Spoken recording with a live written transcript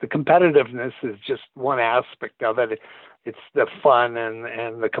competitiveness is just one aspect of it. It's the fun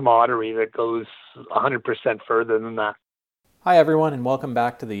and the camaraderie that goes 100% further than that. Hi, everyone, and welcome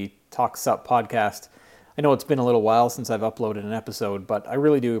back to the Talk SUP podcast. I know it's been a little while since I've uploaded an episode, but I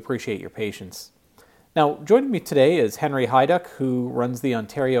really do appreciate your patience. Now, joining me today is Henry Heiduk, who runs the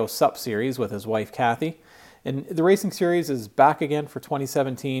Ontario SUP series with his wife, Kathy. And the racing series is back again for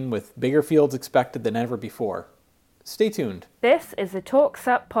 2017 with bigger fields expected than ever before. Stay tuned. This is the Talk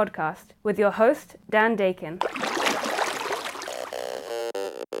SUP podcast with your host, Dan Dakin.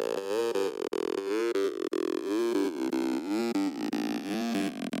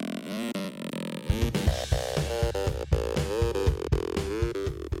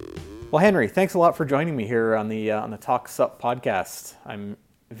 Well, Henry, thanks a lot for joining me here on the Talk SUP podcast. I'm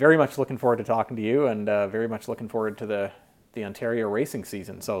very much looking forward to talking to you, and very much looking forward to the Ontario racing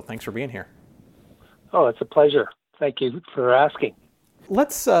season. So, thanks for being here. Oh, it's a pleasure. Thank you for asking.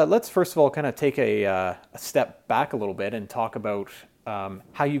 Let's first of all kind of take a step back a little bit and talk about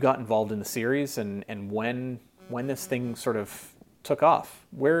how you got involved in the series and when this thing sort of took off.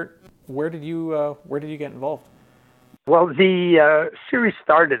 Where did you get involved? Well, the series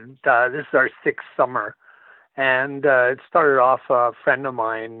started, this is our sixth summer, and it started off, a friend of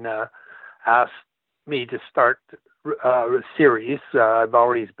mine asked me to start a series. I've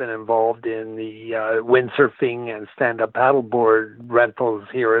always been involved in the windsurfing and stand-up paddleboard rentals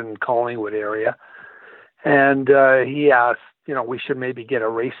here in Collingwood area, and he asked, we should maybe get a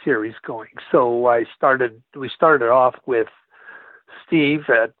race series going. So we started off with Steve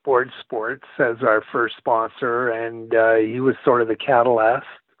at Board Sports as our first sponsor, and he was sort of the catalyst,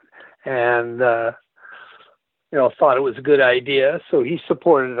 and thought it was a good idea. So he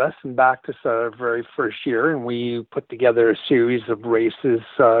supported us and backed us our very first year, and we put together a series of races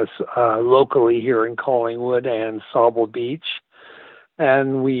locally here in Collingwood and Sauble Beach,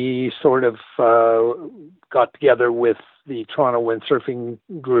 and we sort of got together with the Toronto Windsurfing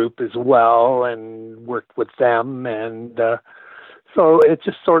Group as well and worked with them, and so it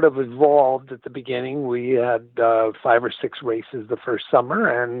just sort of evolved. At the beginning, we had 5 or 6 races the first summer,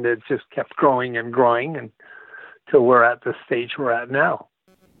 and it just kept growing and growing until we're at the stage we're at now.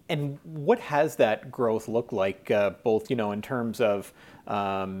 And what has that growth looked like, both, in terms of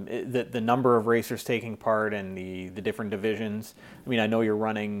the number of racers taking part and the different divisions? I mean, I know you're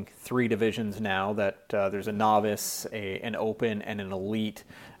running 3 divisions now, that there's a novice, an open, and an elite.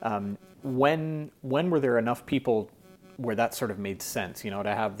 When were there enough people where that sort of made sense, to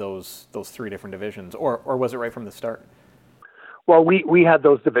have those 3 different divisions, or was it right from the start? Well, we had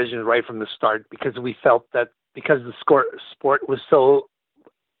those divisions right from the start because we felt that because the sport was so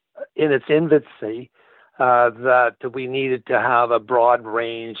in its infancy, that we needed to have a broad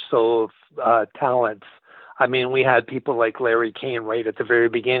range of talents. I mean, we had people like Larry Kane right at the very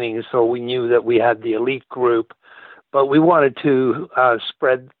beginning, so we knew that we had the elite group, but we wanted to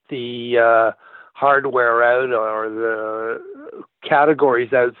spread the hardware out, or the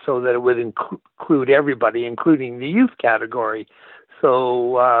categories out, so that it would include everybody, including the youth category.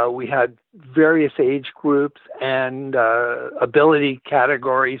 So we had various age groups and ability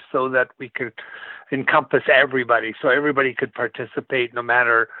categories so that we could encompass everybody, so everybody could participate no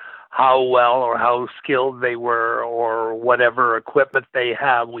matter how well or how skilled they were or whatever equipment they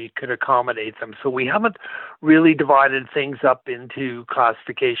have, we could accommodate them. So we haven't really divided things up into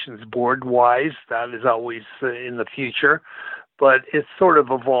classifications board-wise. That is always in the future. But it's sort of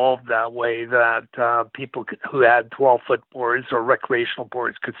evolved that way, that people who had 12-foot boards or recreational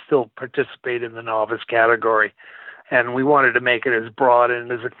boards could still participate in the novice category. And we wanted to make it as broad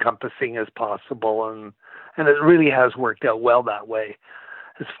and as encompassing as possible. And it really has worked out well that way.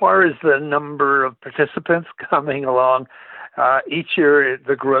 As far as the number of participants coming along, each year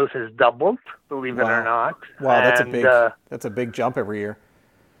the growth has doubled, believe it or not. Wow, that's a big jump every year.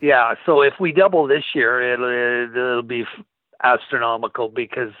 Yeah, so if we double this year, it'll be astronomical,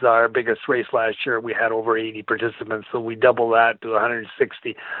 because our biggest race last year we had over 80 participants, so we double that to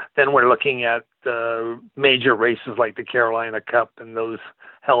 160. Then we're looking at major races like the Carolina Cup and those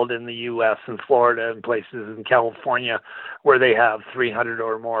held in the U.S. and Florida and places in California where they have 300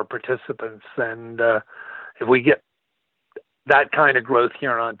 or more participants. And if we get that kind of growth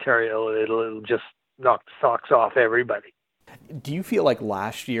here in Ontario, it'll just knock the socks off everybody. Do you feel like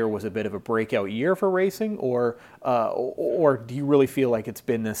last year was a bit of a breakout year for racing, or do you really feel like it's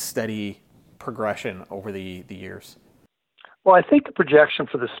been this steady progression over the years? Well, I think the projection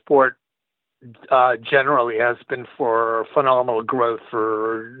for the sport generally has been for phenomenal growth,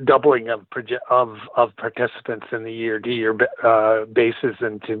 for doubling of participants in the year-to-year basis,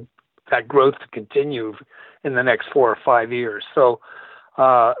 and to that growth to continue in the next 4 or 5 years. So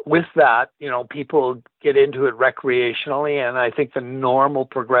with that, people get into it recreationally, and I think the normal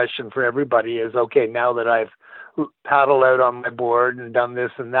progression for everybody is, okay, now that I've paddled out on my board and done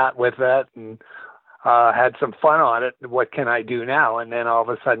this and that with it and had some fun on it, what can I do now? And then all of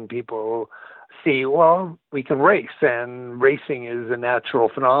a sudden people see, well, we can race, and racing is a natural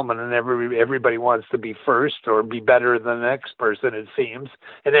phenomenon. Everybody wants to be first or be better than the next person, it seems,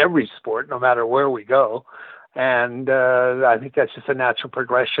 in every sport, no matter where we go. And I think that's just a natural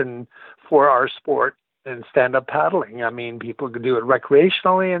progression for our sport in stand-up paddling. I mean, people can do it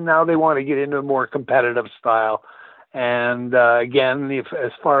recreationally, and now they want to get into a more competitive style. And again,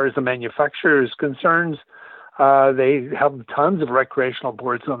 as far as the manufacturer is concerned, they have tons of recreational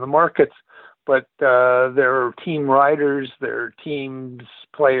boards on the markets, but their team riders, their teams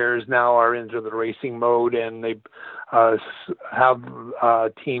players now are into the racing mode, and they have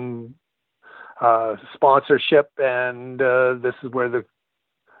team sponsorship, and this is where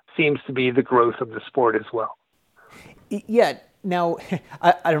seems to be the growth of the sport as well. Yeah. Now,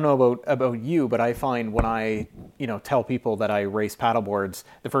 I don't know about you, but I find when I tell people that I race paddleboards,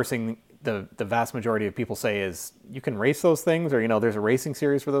 the first thing the vast majority of people say is, you can race those things, or there's a racing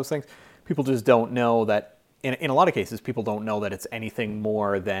series for those things. People just don't know that. In a lot of cases, people don't know that it's anything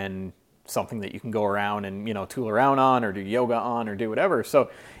more than something that you can go around and tool around on, or do yoga on, or do whatever. So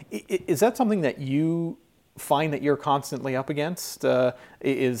is that something that you find that you're constantly up against?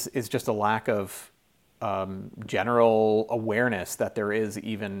 Is just a lack of general awareness that there is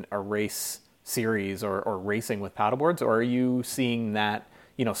even a race series or racing with paddleboards, or are you seeing that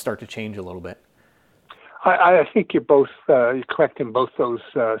start to change a little bit? I think you're correct in both those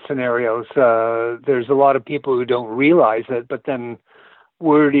scenarios. There's a lot of people who don't realize it, but then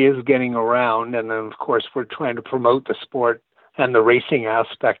word is getting around, and then of course we're trying to promote the sport and the racing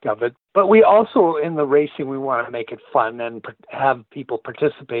aspect of it. But we also, in the racing, we want to make it fun and have people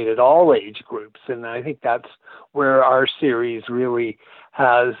participate at all age groups. And I think that's where our series really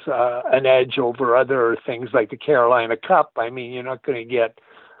has an edge over other things like the Carolina Cup. I mean, you're not going to get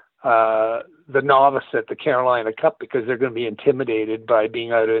the novice at the Carolina Cup because they're going to be intimidated by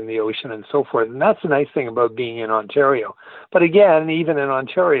being out in the ocean and so forth. And that's the nice thing about being in Ontario. But again, even in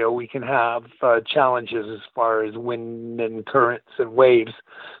Ontario, we can have challenges as far as wind and currents and waves.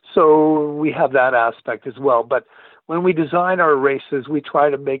 So we have that aspect as well. But when we design our races, we try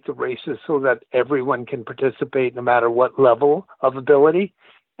to make the races so that everyone can participate no matter what level of ability.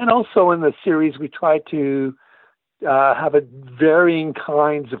 And also in the series, we try to have varying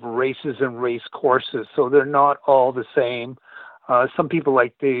kinds of races and race courses, so they're not all the same. Some people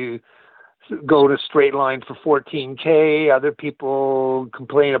like to go in a straight line for 14K. Other people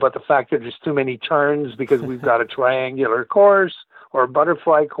complain about the fact that there's too many turns because we've got a triangular course or a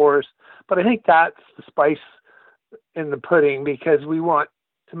butterfly course. But I think that's the spice in the pudding, because we want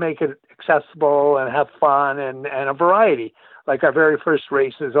to make it accessible and have fun and a variety. Like our very first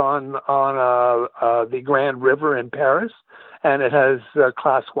race is on the Grand River in Paris, and it has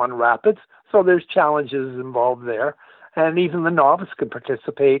Class 1 rapids. So there's challenges involved there. And even the novice can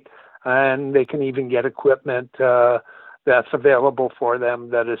participate, and they can even get equipment that's available for them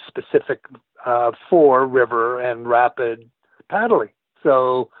that is specific for river and rapid paddling.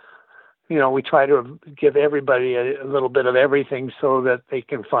 So, we try to give everybody a little bit of everything so that they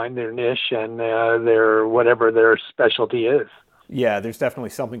can find their niche and whatever their specialty is. Yeah, there's definitely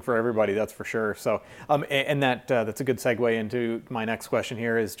something for everybody, that's for sure. So, and that's a good segue into my next question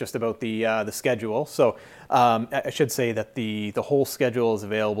here, is just about the schedule. So, I should say that the whole schedule is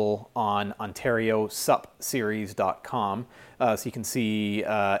available on OntarioSUPseries.com. So you can see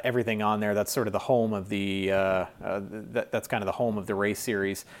everything on there. That's sort of the home of that's kind of the home of the race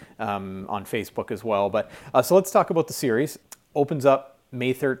series on Facebook as well. But so let's talk about the series. Opens up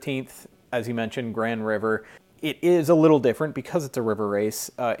May 13th, as you mentioned, Grand River. It is a little different because it's a river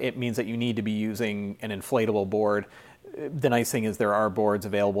race. It means that you need to be using an inflatable board. The nice thing is there are boards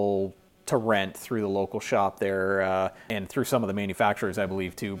available to rent through the local shop there, and through some of the manufacturers, I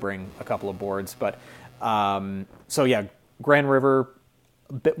believe, to bring a couple of boards. But so yeah, Grand River,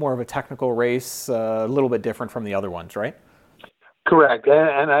 a bit more of a technical race, a little bit different from the other ones, right? Correct.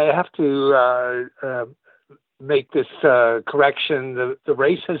 And I have to make this correction. The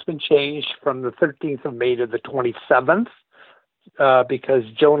race has been changed from the 13th of May to the 27th because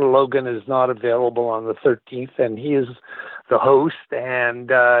Jonah Logan is not available on the 13th, and he is the host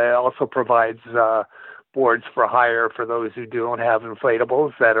and also provides boards for hire for those who don't have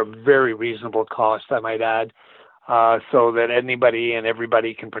inflatables at a very reasonable cost, I might add, so that anybody and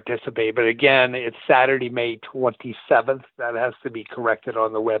everybody can participate. But again, it's Saturday, May 27th. That has to be corrected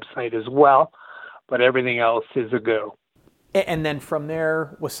on the website as well. But everything else is a go. And then from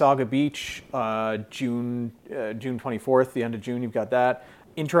there, Wasaga Beach, June 24th, the end of June, you've got that.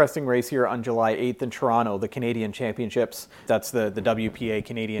 Interesting race here on July 8th in Toronto, the Canadian Championships. That's the WPA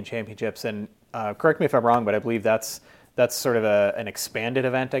Canadian Championships. And correct me if I'm wrong, but I believe that's sort of an expanded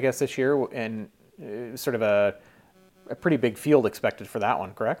event, I guess, this year, and sort of a pretty big field expected for that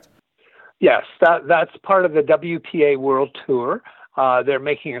one, correct? Yes, that's part of the WPA World Tour. They're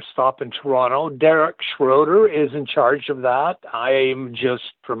making a stop in Toronto. Derek Schroeder is in charge of that. I'm just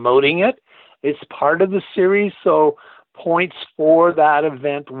promoting it. It's part of the series, so points for that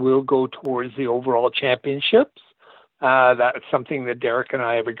event will go towards the overall championships. That's something that Derek and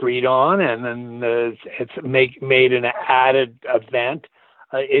I have agreed on, and then it's made an added event.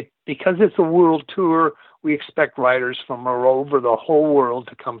 Because it's a world tour, we expect riders from all over the whole world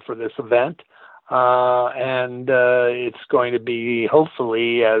to come for this event. And it's going to be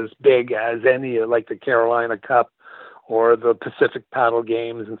hopefully as big as any, like the Carolina Cup or the Pacific Paddle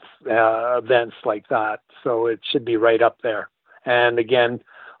Games and events like that. So it should be right up there. And again,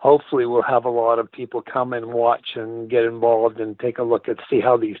 hopefully we'll have a lot of people come and watch and get involved and take a look and see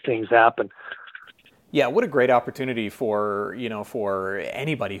how these things happen. Yeah, what a great opportunity for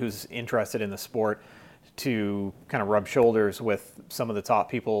anybody who's interested in the sport to kind of rub shoulders with some of the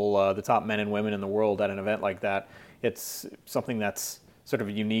top people, the top men and women in the world at an event like that. It's something that's sort of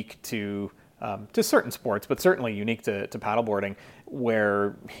unique to certain sports, but certainly unique to paddleboarding,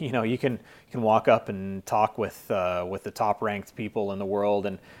 where you can walk up and talk with the top ranked people in the world.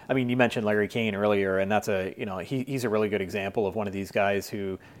 And I mean, you mentioned Larry Kane earlier, and that's he's a really good example of one of these guys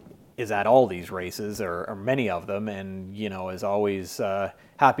who is at all these races or many of them, and is always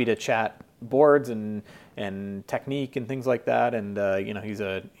happy to chat boards and technique and things like that. And he's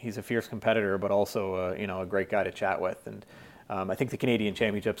a fierce competitor, but also a great guy to chat with. And I think the Canadian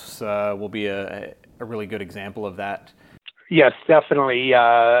Championships will be a really good example of that. Yes, definitely.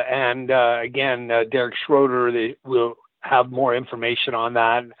 Again, Derek Schroeder will have more information on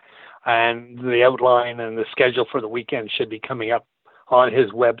that, and the outline and the schedule for the weekend should be coming up on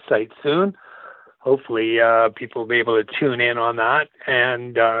his website soon. Hopefully, people will be able to tune in on that.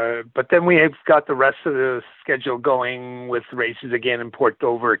 And but then we have got the rest of the schedule going with races again in Port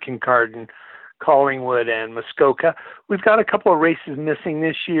Dover, Kincardine, Collingwood, and Muskoka. We've got a couple of races missing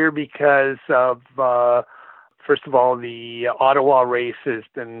this year because of, first of all, the Ottawa race has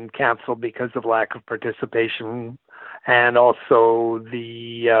been canceled because of lack of participation, and also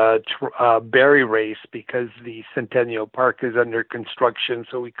the Barrie race because the Centennial Park is under construction,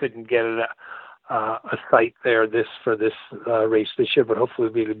 so we couldn't get a site there for this race this year, but hopefully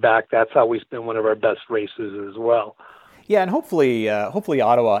we'll be back. That's always been one of our best races as well. Yeah, and hopefully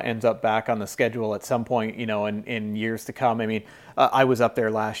Ottawa ends up back on the schedule at some point, in years to come. I mean, I was up there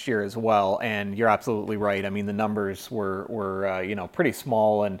last year as well, and you're absolutely right. I mean, the numbers were pretty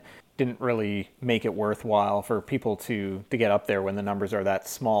small and didn't really make it worthwhile for people to get up there when the numbers are that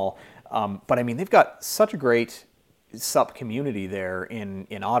small. But I mean, they've got such a great SUP community there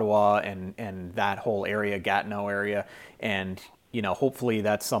in Ottawa and that whole area, Gatineau area, and hopefully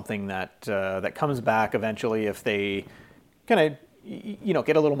that's something that comes back eventually if they kind of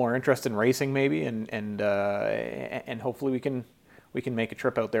get a little more interest in racing maybe, and hopefully we can make a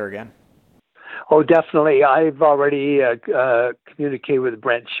trip out there again. Oh, definitely. I've already communicated with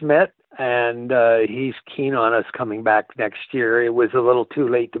Brent Schmidt, and he's keen on us coming back next year. It was a little too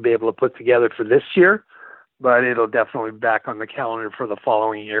late to be able to put together for this year, but it'll definitely be back on the calendar for the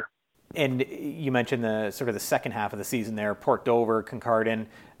following year. And you mentioned the sort of the second half of the season there, Port Dover, Kincardine,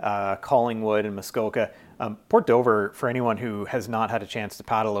 Collingwood, and Muskoka. Port Dover, for anyone who has not had a chance to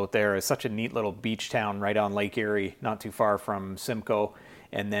paddle out there, is such a neat little beach town right on Lake Erie, not too far from Simcoe.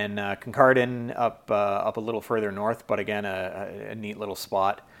 And then Kincardine up a little further north, but again, a neat little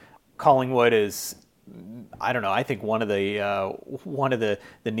spot. Collingwood is, I don't know, I think one of the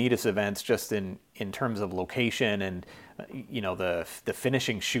neatest events just in terms of location, and the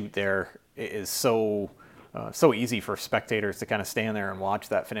finishing chute there is so easy for spectators to kind of stand there and watch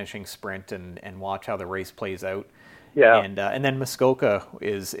that finishing sprint and watch how the race plays out. Yeah. And then Muskoka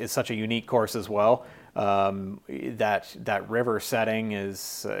is such a unique course as well. That river setting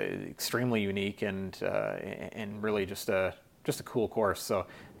is extremely unique and really just a cool course. So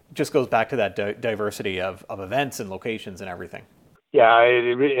it just goes back to that diversity of events and locations and everything. Yeah,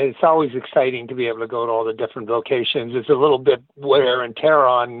 it's always exciting to be able to go to all the different locations. It's a little bit wear and tear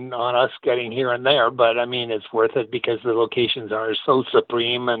on us getting here and there, but I mean, it's worth it because the locations are so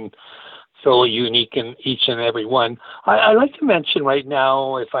supreme and so unique in each and every one. I'd like to mention right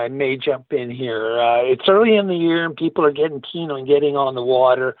now, if I may jump in here, it's early in the year and people are getting keen on getting on the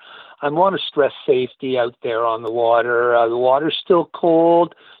water. I want to stress safety out there on the water. The water's still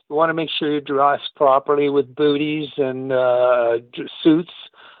cold. You want to make sure you dress properly with booties and suits,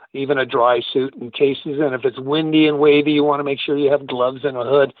 even a dry suit in cases. And if it's windy and wavy, you want to make sure you have gloves and a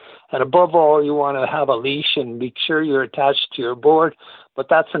hood. And above all, you want to have a leash and make sure you're attached to your board. But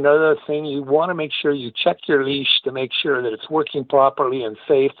that's another thing. You want to make sure you check your leash to make sure that it's working properly and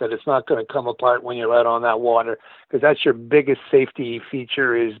safe, that it's not going to come apart when you're out on that water, because that's your biggest safety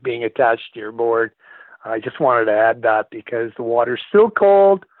feature, is being attached to your board. I just wanted to add that because the water's still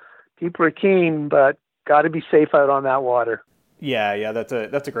cold. People are keen, but got to be safe out on that water. Yeah, that's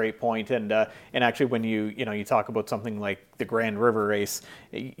a great point, and actually, when you talk about something like the Grand River Race,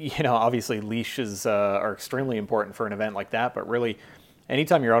 obviously leashes are extremely important for an event like that. But really,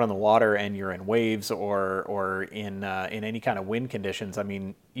 anytime you're out on the water and you're in waves or in any kind of wind conditions, I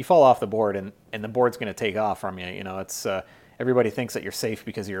mean, you fall off the board and the board's going to take off from you. It's everybody thinks that you're safe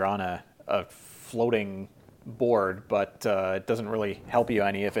because you're on a floating board, but it doesn't really help you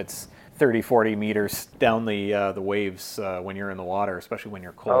any if it's 30, 40 meters down the waves when you're in the water, especially when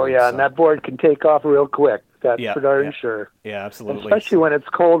you're cold. Oh, yeah, so. And that board can take off real quick. That's for darn sure. Yeah, absolutely. And especially when it's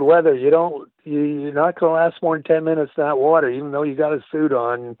cold weather. You're not going to last more than 10 minutes in that water, even though you got a suit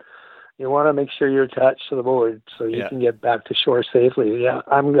on. You want to make sure you're attached to the board so you can get back to shore safely. Yeah,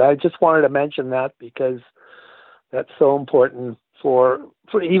 I just wanted to mention that because that's so important for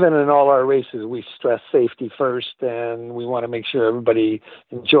even in all our races. We stress safety first, and we want to make sure everybody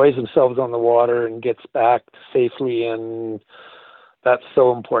enjoys themselves on the water and gets back safely, and that's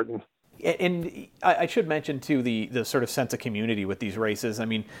so important. And I should mention too the sort of sense of community with these races. I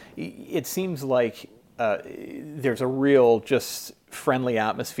mean, it seems like there's a real just friendly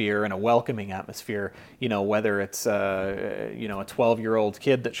atmosphere and a welcoming atmosphere, whether it's a 12-year-old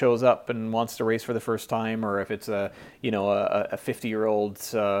kid that shows up and wants to race for the first time, or if it's a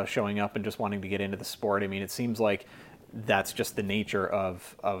 50-year-old showing up and just wanting to get into the sport. I mean, it seems like that's just the nature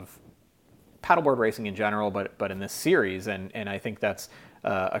of paddleboard racing in general, but in this series, and I think that's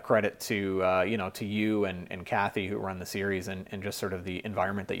a credit to to you and Kathy, who run the series, and just sort of the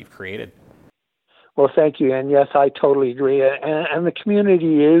environment that you've created. Well, thank you. And yes, I totally agree. And the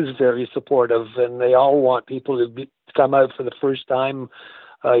community is very supportive, and they all want people to come out for the first time.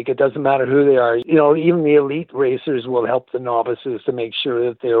 It doesn't matter who they are. Even the elite racers will help the novices to make sure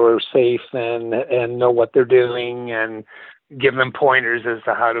that they are safe and know what they're doing, and give them pointers as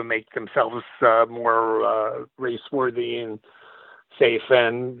to how to make themselves more race-worthy and safe.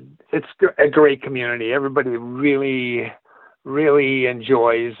 And it's a great community. Everybody really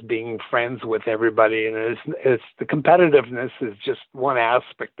enjoys being friends with everybody, and it's the competitiveness is just one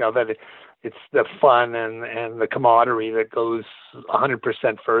aspect of it. It's the fun and the camaraderie that goes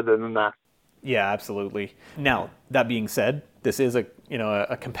 100% further than that. Yeah, absolutely. Now, that being said, this is a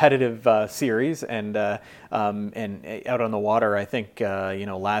competitive series, and out on the water, I think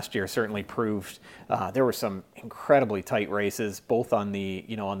last year certainly proved there were some incredibly tight races, both on the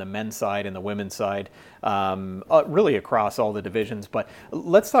on the men's side and the women's side, really across all the divisions. But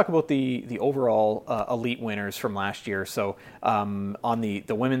let's talk about the overall elite winners from last year. So on the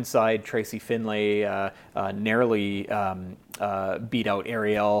women's side, Tracy Finlay narrowly beat out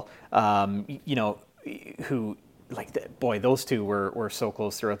Ariel, who. Those two were so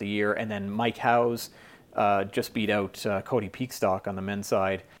close throughout the year. And then Mike Howes just beat out Cody Peakstock on the men's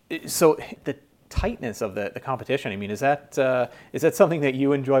side. So the tightness of the competition, I mean, is that something that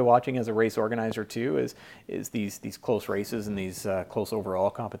you enjoy watching as a race organizer too? Is these close races and these close overall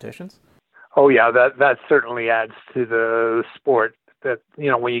competitions? Oh yeah, that certainly adds to the sport. That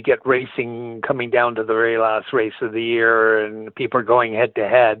when you get racing coming down to the very last race of the year and people are going head to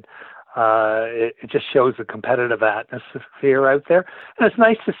head. It just shows a competitive atmosphere out there. And it's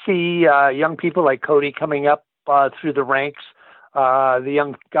nice to see young people like Cody coming up through the ranks. The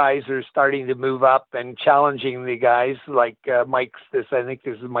young guys are starting to move up and challenging the guys like Mike's. I think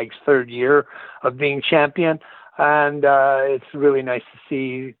this is Mike's third year of being champion. And it's really nice to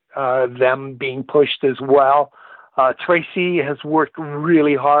see them being pushed as well. Tracy has worked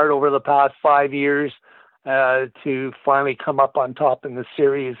really hard over the past 5 years to finally come up on top in the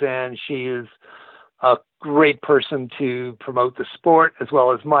series, and she is a great person to promote the sport, as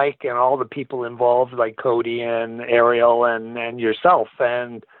well as Mike and all the people involved like Cody and Ariel and yourself.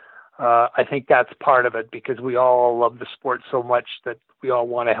 And I think that's part of it, because we all love the sport so much that we all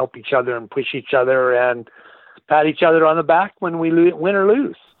want to help each other and push each other and pat each other on the back when we win or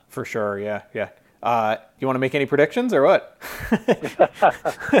lose. For sure, yeah. You want to make any predictions or what?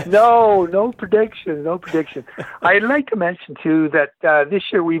 No prediction. I'd like to mention too that this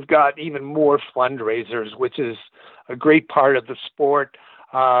year we've got even more fundraisers, which is a great part of the sport.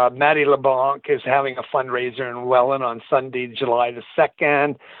 Maddie LeBlanc is having a fundraiser in Welland on Sunday, July the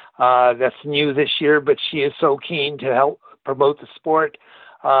 2nd. That's new this year, but she is so keen to help promote the sport.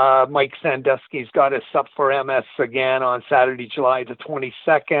 Mike Sandusky's got a SUP for MS again on Saturday, July the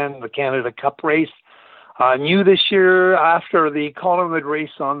 22nd, the Canada Cup race. New this year, after the Collingwood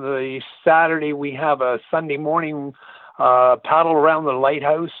race on the Saturday, we have a Sunday morning paddle around the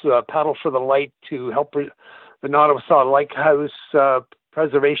lighthouse, paddle for the light to help the Nottawasaga Lighthouse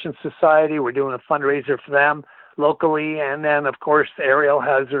Preservation Society. We're doing a fundraiser for them locally. And then, of course, Ariel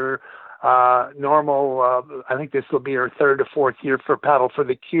has her normal, I think this will be her third or fourth year for Paddle for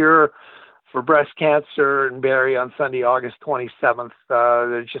the Cure for breast cancer in Barrie on Sunday, August 27th.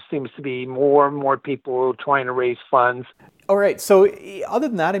 There just seems to be more and more people trying to raise funds. All right. So other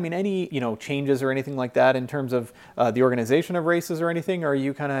than that, I mean, any, changes or anything like that in terms of the organization of races or anything? Or are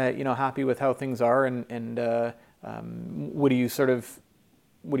you kind of, happy with how things are? And what do you sort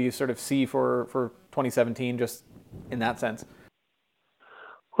of see for 2017 just in that sense?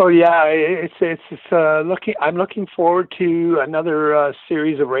 Well, yeah, I'm looking forward to another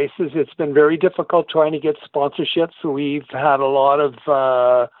series of races. It's been very difficult trying to get sponsorships. We've had a lot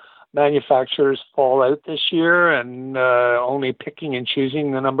of manufacturers fall out this year and only picking and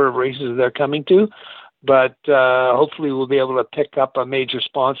choosing the number of races they're coming to. But hopefully we'll be able to pick up a major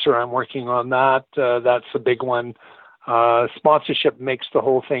sponsor. I'm working on that. That's a big one. Sponsorship makes the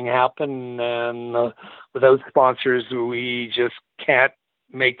whole thing happen. And without sponsors, we just can't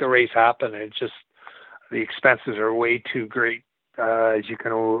make the race happen. It's just, the expenses are way too great, as you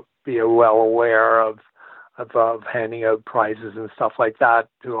can be well aware of handing out prizes and stuff like that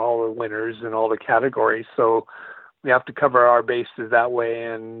to all the winners in all the categories. So we have to cover our bases that way.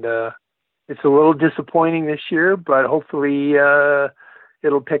 And it's a little disappointing this year, but hopefully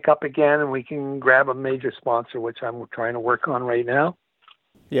it'll pick up again and we can grab a major sponsor, which I'm trying to work on right now.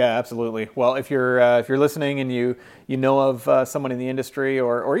 Yeah, absolutely. Well, if you're listening and you know of someone in the industry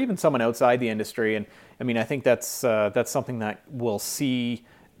or even someone outside the industry, and I mean, I think that's something that we'll see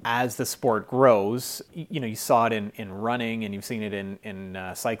as the sport grows. You saw it in running, and you've seen it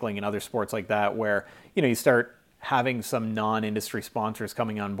in cycling and other sports like that, where you start having some non-industry sponsors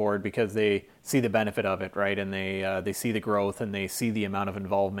coming on board because they see the benefit of it, right? And they see the growth and they see the amount of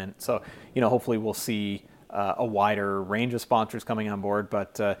involvement. So hopefully we'll see a wider range of sponsors coming on board,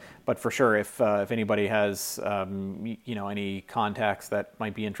 but for sure, if anybody has any contacts that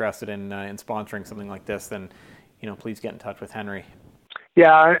might be interested in sponsoring something like this, then please get in touch with Henry.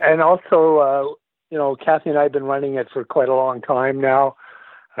 Yeah, and also Kathy and I have been running it for quite a long time now.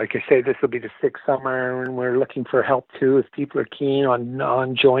 Like I say, this will be the 6th summer, and we're looking for help too. If people are keen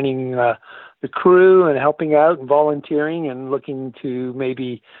on joining the crew and helping out and volunteering and looking to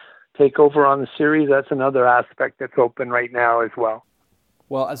maybe take over on the series, that's another aspect that's open right now as well.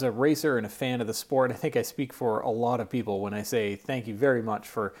 Well, as a racer and a fan of the sport, I think I speak for a lot of people when I say thank you very much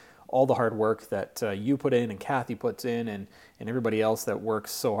for all the hard work that you put in and Kathy puts in and everybody else that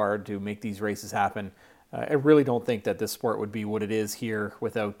works so hard to make these races happen. I really don't think that this sport would be what it is here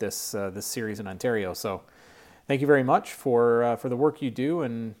without this series in Ontario. So thank you very much for the work you do,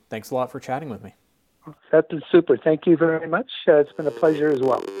 and thanks a lot for chatting with me. That's been super. Thank you very much. It's been a pleasure as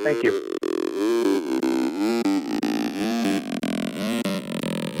well. Thank you.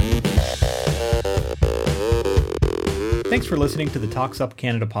 Thanks for listening to the Talks Up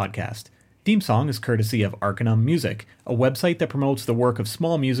Canada podcast. Theme song is courtesy of Arcanum Music, a website that promotes the work of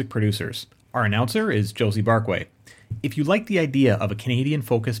small music producers. Our announcer is Josie Barkway. If you like the idea of a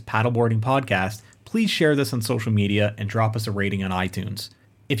Canadian-focused paddleboarding podcast, please share this on social media and drop us a rating on iTunes.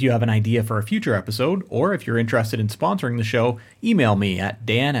 If you have an idea for a future episode, or if you're interested in sponsoring the show, email me at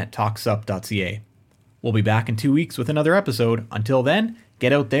dan@talksup.ca. We'll be back in 2 weeks with another episode. Until then,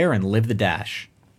 get out there and live the dash.